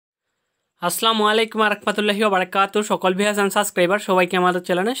আসসালামু আলাইকুম রাহমাতুল্লাহি ওয়া বারাকাতুহু। সকল ভিউয়ার্স এন্ড সাবস্ক্রাইবার সবাইকে আমাদের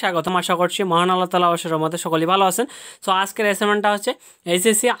চ্যানেলে স্বাগতম। আশা করছি মহান আল্লাহ তাআলা অবশ্যই রহমতে সকলেই ভালো আছেন। সো আজকের অ্যাসাইনমেন্টটা হচ্ছে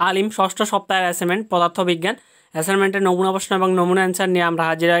এইচএসসি আলিম ষষ্ঠ সপ্তাহের অ্যাসাইনমেন্ট পদার্থ বিজ্ঞান। অ্যাসাইনমেন্টের নমুনা প্রশ্ন এবং নমুনা অ্যান্সার নিয়ে আমরা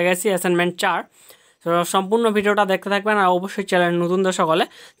হাজির হয়ে গেছি অ্যাসাইনমেন্ট 4। তো সম্পূর্ণ ভিডিওটা দেখতে থাকবেন আর অবশ্যই চ্যানেল নতুন দর্শক হলে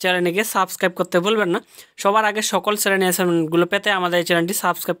চ্যানেলটিকে সাবস্ক্রাইব করতে ভুলবেন না। সবার আগে সকল শ্রেণীর অ্যাসাইনমেন্টগুলো পেতে আমাদের এই চ্যানেলটি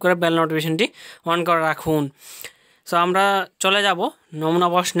সাবস্ক্রাইব করে বেল নোটিফিকেশনটি অন করে রাখুন। সো আমরা চলে যাব নমুনা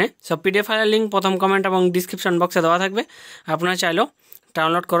প্রশ্নে। সো পিডিএফ ফাইলের লিঙ্ক প্রথম কমেন্ট এবং ডিসক্রিপশন বক্সে দেওয়া থাকবে, আপনারা চাইলেও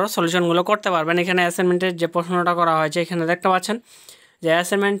ডাউনলোড করে সলিউশনগুলো করতে পারবেন। এখানে অ্যাসাইনমেন্টের যে প্রশ্নটা করা হয়েছে এখানে দেখতে পাচ্ছেন যে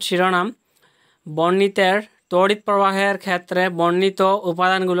অ্যাসাইনমেন্ট শিরোনাম বর্ণিতের তড়িৎ প্রবাহের ক্ষেত্রে বর্ণিত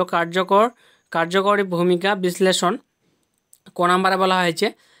উপাদানগুলো কার্যকরী ভূমিকা বিশ্লেষণ। ক নাম্বারে বলা হয়েছে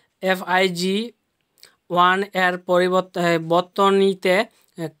FIG1 এর বর্তনীতে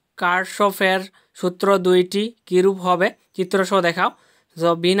কার্শফের সূত্র দুইটি কীরূপ হবে, চিত্রসহ দেখাও। সো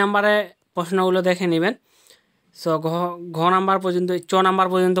বি নাম্বারে প্রশ্নগুলো দেখে নেবেন। সো ঘ নাম্বার পর্যন্ত নাম্বার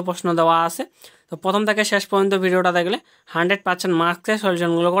পর্যন্ত প্রশ্ন দেওয়া আছে। তো প্রথম থেকে শেষ পর্যন্ত ভিডিওটা দেখলে 100% মার্কসের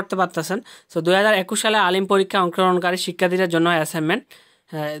সলিউশনগুলো করতে পারতেছেন। সো 2021 সালে আলিম পরীক্ষা অংশগ্রহণকারী শিক্ষার্থীদের জন্য অ্যাসাইনমেন্ট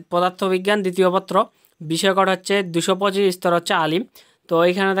পদার্থবিজ্ঞান দ্বিতীয় পত্র, বিষয় কোড হচ্ছে 225, স্তর হচ্ছে আলিম। তো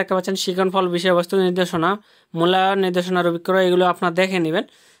এইখানে দেখতে পাচ্ছেন শিক্ষণফল, বিষয়বস্তু নির্দেশনা, মূল্যায়ন নির্দেশনা, রবিক্রয়, এগুলো আপনারা দেখে নেবেন।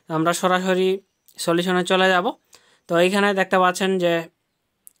 আমরা সরাসরি সলিউশনে চলে যাব। তো এইখানে দেখতে পাচ্ছেন যে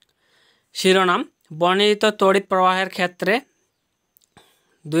শিরোনাম বর্ণিত তড়িৎ প্রবাহের ক্ষেত্রে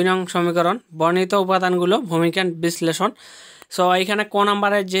 2 নং সমীকরণ বর্ণিত উপাদানগুলো ভূমিকা বিশ্লেষণ। সো এইখানে ক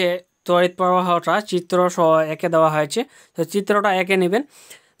নাম্বারের যে তড়িৎ প্রবাহটা চিত্র সহ একে দেওয়া হয়েছে, তো চিত্রটা একে নেবেন।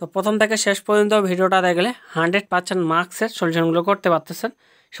 তো প্রথম থেকে শেষ পর্যন্ত ভিডিওটা দেখলে 100% মার্কসের সলিউশনগুলো করতে পারতেছেন।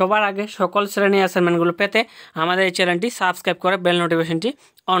 সবার আগে সকল শ্রেণীর অ্যাসাইনমেন্টগুলো পেতে আমাদের এই চ্যানেলটি সাবস্ক্রাইব করে বেল নোটিফিকেশনটি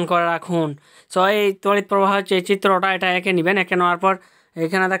অন করে রাখুন। সো এই তড়িৎ প্রবাহ যে চিত্রটা এটা এঁকে নেবেন। এঁকে নেওয়ার পর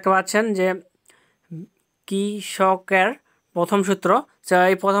এখানে দেখতে পাচ্ছেন যে কৃষকের প্রথম সূত্র। সো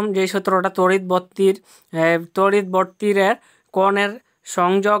এই প্রথম যে সূত্রটা তড়িৎ বর্তিরের কোণের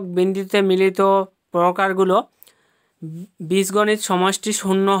সংযোগ বিন্দুতে মিলিত প্রকারগুলো বীজগণিত সমষ্টি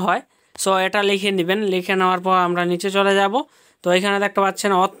শূন্য হয়। সো এটা লিখে নেবেন। লিখে নেওয়ার পর আমরা নিচে চলে যাব। তো এখানে দেখতে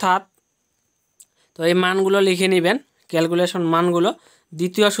পাচ্ছেন অর্থাৎ, তো এই মানগুলো লিখে নেবেন, ক্যালকুলেশন মানগুলো।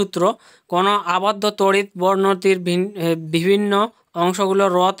 দ্বিতীয় সূত্র, কোনো আবদ্ধ তড়িৎ বর্ণতির বিভিন্ন অংশগুলো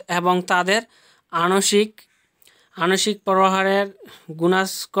রোধ এবং তাদের আংশিক প্রবাহের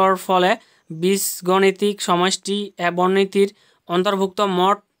গুণাস্কর ফলে বীজগণিতিক সমষ্টি বর্ণিতির অন্তর্ভুক্ত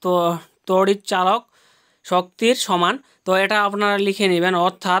মোট তড়িৎ চালক শক্তির সমান। তো এটা আপনারা লিখে নেবেন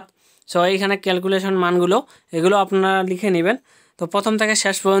অর্থাৎ। সো এইখানে ক্যালকুলেশন মানগুলো এগুলো আপনারা লিখে নেবেন। তো প্রথম থেকে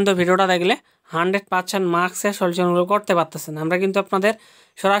শেষ পর্যন্ত ভিডিওটা দেখলে 100% মার্কসের সলিউশনগুলো করতে পারতেছেন। আমরা কিন্তু আপনাদের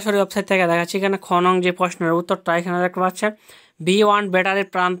সরাসরি ওয়েবসাইট থেকে দেখাচ্ছি। এখানে খ নং যে প্রশ্নের উত্তরটা এখানে দেখতে পাচ্ছেন, V1 ব্যাটারির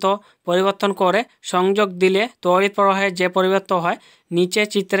প্রান্ত পরিবর্তন করে সংযোগ দিলে তড়িৎ প্রবাহের যে পরিবর্তন হয় নিচে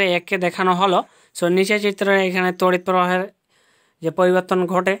চিত্রে একে দেখানো হলো। সো নিচে চিত্রে এখানে তড়িৎ প্রবাহের যে পরিবর্তন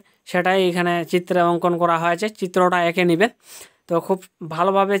ঘটে সেটাই এখানে চিত্রে অঙ্কন করা হয়েছে। চিত্রটা এঁকে নেবেন। তো খুব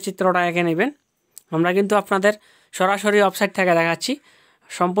ভালোভাবে চিত্রটা এঁকে নেবেন। আমরা কিন্তু আপনাদের সরাসরি ওয়েবসাইট থেকে দেখাচ্ছি,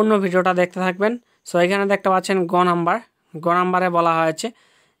 সম্পূর্ণ ভিডিওটা দেখতে থাকবেন। সো এখানে দেখতে পাচ্ছেন গ নাম্বারে বলা হয়েছে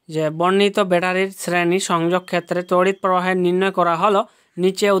যে বর্ণিত ব্যাটারির শ্রেণী সংযোগ ক্ষেত্রে তড়িৎ প্রবাহের নির্ণয় করা হলো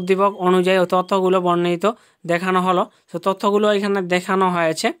নিচে উদ্দীপক অনুযায়ী তথ্যগুলো বর্ণিত দেখানো হলো। তো তথ্যগুলো এখানে দেখানো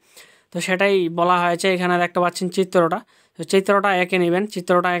হয়েছে, তো সেটাই বলা হয়েছে। এখানে দেখতে পাচ্ছেন চিত্রটা। তো চিত্রটা এঁকে নেবেন।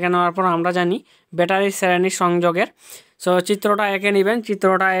 চিত্রটা এঁকে নেওয়ার পর আমরা জানি ব্যাটারির শ্রেণী সংযোগের। সো চিত্রটা এঁকে নেবেন।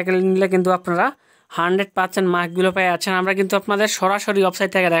 চিত্রটা এঁকে নিলে কিন্তু আপনারা 100% মার্কগুলো পেয়ে যাচ্ছেন। আমরা কিন্তু আপনাদের সরাসরি ওয়েবসাইট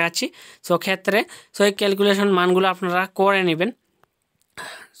থেকে দেখাচ্ছি। সো এই ক্যালকুলেশন মানগুলো আপনারা করে নেবেন।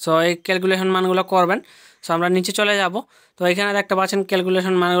 সো এই ক্যালকুলেশন মানগুলো করবেন। সো আমরা নিচে চলে যাব। তো এখানে দেখতে পাচ্ছেন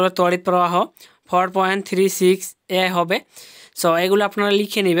ক্যালকুলেশন মানগুলো তড়িৎ প্রবাহ 4.36 A হবে। সো এগুলো আপনারা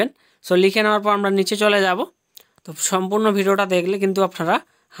লিখে নেবেন। সো লিখে নেওয়ার পর আমরা নিচে চলে যাব। তো সম্পূর্ণ ভিডিওটা দেখলে কিন্তু আপনারা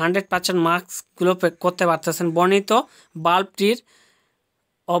 100% মার্কসগুলো করতে পারতেছেন। বর্ণিত বাল্বটির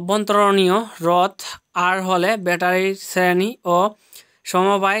অভ্যন্তরীণ রোধ আর হলে ব্যাটারির শ্রেণী ও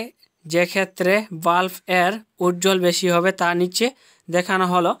সমবায় যে ক্ষেত্রে বাল্ব এর উজ্জ্বল বেশি হবে তা নিচে দেখানো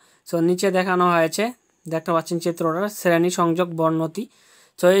হলো। সো নিচে দেখানো হয়েছে, দেখতে পাচ্ছেন চিত্রটা শ্রেণী সংযোগ বর্ণতি।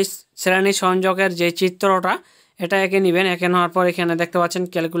 তো এই শ্রেণী সংযোগের যে চিত্রটা এটা এঁকে নেবেন। এঁকে নেওয়ার পর এখানে দেখতে পাচ্ছেন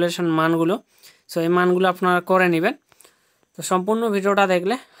ক্যালকুলেশন মানগুলো। সো এই মানগুলো আপনারা করে নেবেন। তো সম্পূর্ণ ভিডিওটা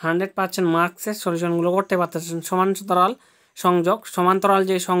দেখলে 100% মার্কসের সলিউশনগুলো করতে পারতেছেন। সমান্তরাল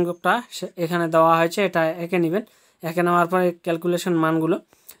যে সংযোগটা এখানে দেওয়া হয়েছে এটা এঁকে নেবেন। এঁকে নেওয়ার পরে ক্যালকুলেশন মানগুলো,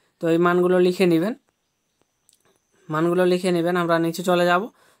 তো এই মানগুলো লিখে নেবেন। আমরা নিচে চলে যাব।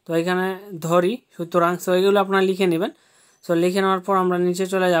 তো এখানে ধরি সুতরাং, সো এইগুলো আপনারা লিখে নেবেন। সো লিখে নেওয়ার পর আমরা নিচে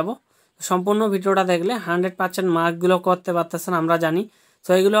চলে যাব। সম্পূর্ণ ভিডিওটা দেখলে 100% মার্কগুলো করতে পারতেছেন আমরা জানি।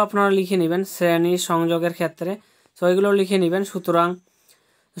 সো এগুলো আপনারা লিখে নেবেন শ্রেণী সংযোগের ক্ষেত্রে, সো এগুলো লিখে নেবেন। সুতরাং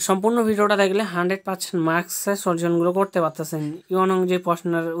সম্পূর্ণ ভিডিওটা দেখলে 100% মার্কসের সলিউশনগুলো করতে পারতেছেন। ইউনং যে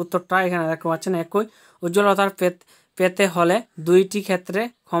প্রশ্নের উত্তরটা এখানে দেখতে পাচ্ছেন, একই উজ্জ্বলতার পেতে হলে দুইটি ক্ষেত্রে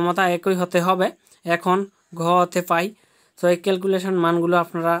ক্ষমতা একই হতে হবে। এখন ঘ হতে পাই। সো এই ক্যালকুলেশন মানগুলো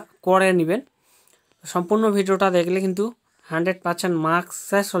আপনারা করে নেবেন। সম্পূর্ণ ভিডিওটা দেখলে কিন্তু 100%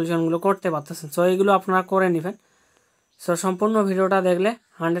 মার্কসের সলিউশনগুলো করতে পারতেছেন। সো এইগুলো আপনারা করে নেবেন। সো সম্পূর্ণ ভিডিওটা দেখলে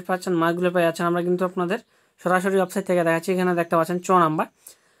 100% মার্কগুলো পেয়ে যাচ্ছেন। আমরা কিন্তু আপনাদের সরাসরি ওয়েবসাইট থেকে দেখাচ্ছি। এখানে দেখতে পাচ্ছেন 4 নাম্বার,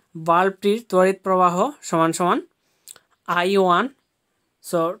 বাল্বটির তড়িৎ প্রবাহ সমান সমান I1।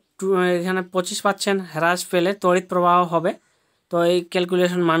 সো এখানে 25% হ্রাস পেলে তড়িৎ প্রবাহ হবে। তো এই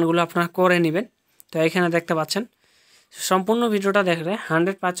ক্যালকুলেশন মানগুলো আপনারা করে নেবেন। তো এখানে দেখতে পাচ্ছেন সম্পূর্ণ ভিডিওটা দেখলে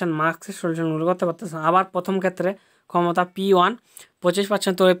 100% মার্কসের সলিউশনগুলো করতে পারতেছেন। আবার প্রথম ক্ষেত্রে ক্ষমতা P1,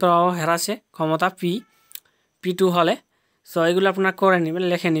 25% তড়িৎ প্রবাহ হ্রাসে ক্ষমতা P2 হলে। সো এগুলো আপনারা করে নেবেন,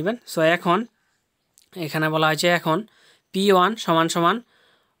 লিখে নেবেন। সো এখন এখানে বলা হয়েছে এখন P1 সমান সমান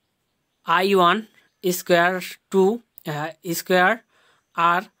I1 স্কোয়ার 2 স্কোয়ার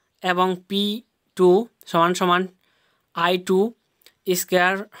আর এবং P2 সমান সমান I2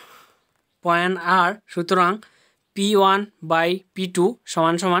 স্কোয়ার পয়েন্ট আর। সুতরাং P1 বাই P2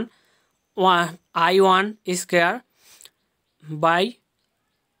 সমান সমান I1 square by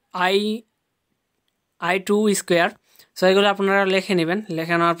I2 square. So এগুলো আপনারা লিখে নেবেন।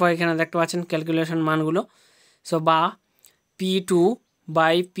 লিখে নেওয়ার পর এখানে দেখতে পাচ্ছেন ক্যালকুলেশন মানগুলো। সো বা P2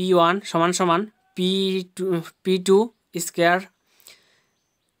 বাই P1 সমান সমান P2 স্কোয়ার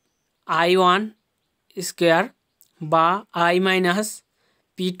I1 স্কোয়ার বা I minus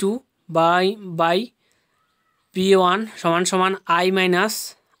P2 by P1 সমান সমান I minus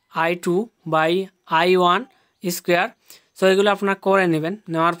I2 by I1 square. So এগুলো আপনারা করে নেবেন।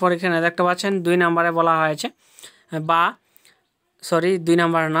 নেওয়ার পর এখানে দেখতে পাচ্ছেন 2 নম্বরে বলা হয়েছে বা 2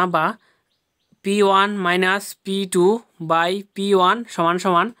 নম্বরে না, বা P1 minus P2 by P1 সমান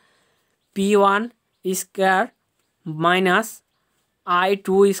সমান P1 square minus I2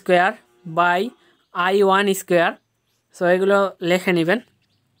 square by I1 square. So এগুলো লিখে নেবেন।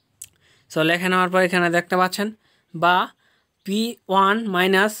 সো লিখে নেওয়ার পর এখানে দেখতে পাচ্ছেন বা P1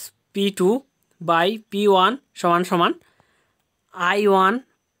 minus P2 by P1 সমান সমান I1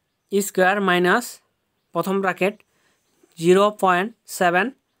 স্কোয়ার মাইনাস প্রথম ব্র্যাকেট 0.7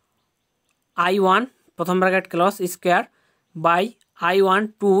 I1 প্রথম bracket close square by I1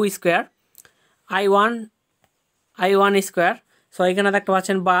 2 square I1 square. So এখানে দেখতে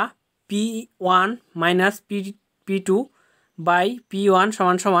পাচ্ছেন বা P1 minus P2 by P1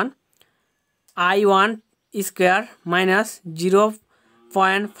 সমান সমান I1 square minus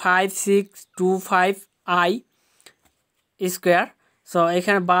 0.5625 I square. So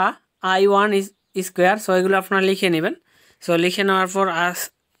এখানে বা I1 স্কোয়ার। সো এগুলো আপনারা লিখে নেবেন। সো লিখে নেওয়ার পর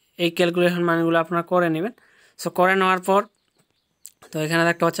এই ক্যালকুলেশন মানগুলো আপনারা করে নেবেন। সো করে নেওয়ার পর তো এখানে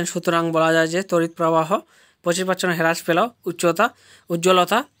দেখতে পাচ্ছেন সুতরাং বলা যায় যে তড়িৎ প্রবাহ 25% হ্রাস পেলেও উজ্জ্বলতা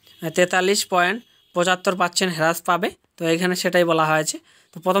 43.75% হ্রাস পাবে। তো এখানে সেটাই বলা হয়েছে।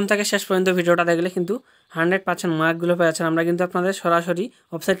 তো প্রথম থেকে শেষ পর্যন্ত ভিডিওটা দেখলে কিন্তু 100% মার্কগুলো পেয়ে যাচ্ছেন। আমরা কিন্তু আপনাদের সরাসরি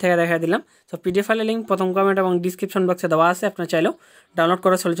ওয়েবসাইট থেকে দেখা দিলাম। তো পিডিএফ ফাইলের লিঙ্ক প্রথম কমেন্ট এবং ডিসক্রিপশন বক্সে দেওয়া আছে, আপনারা চাইলেও ডাউনলোড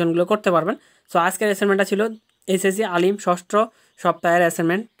করে সলিউশনগুলো করতে পারবেন। সো আজকের অ্যাসাইনমেন্টটা ছিল এসএসসি আলিম ষষ্ঠ সপ্তাহের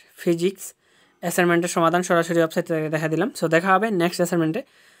অ্যাসাইনমেন্ট ফিজিক্স অ্যাসাইনমেন্টের সমাধান সরাসরি ওয়েবসাইট থেকে দেখা দিলাম। সো দেখা হবে নেক্সট অ্যাসাইনমেন্টে।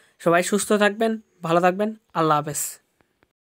 সবাই সুস্থ থাকবেন, ভালো থাকবেন, আল্লাহ হাফেজ।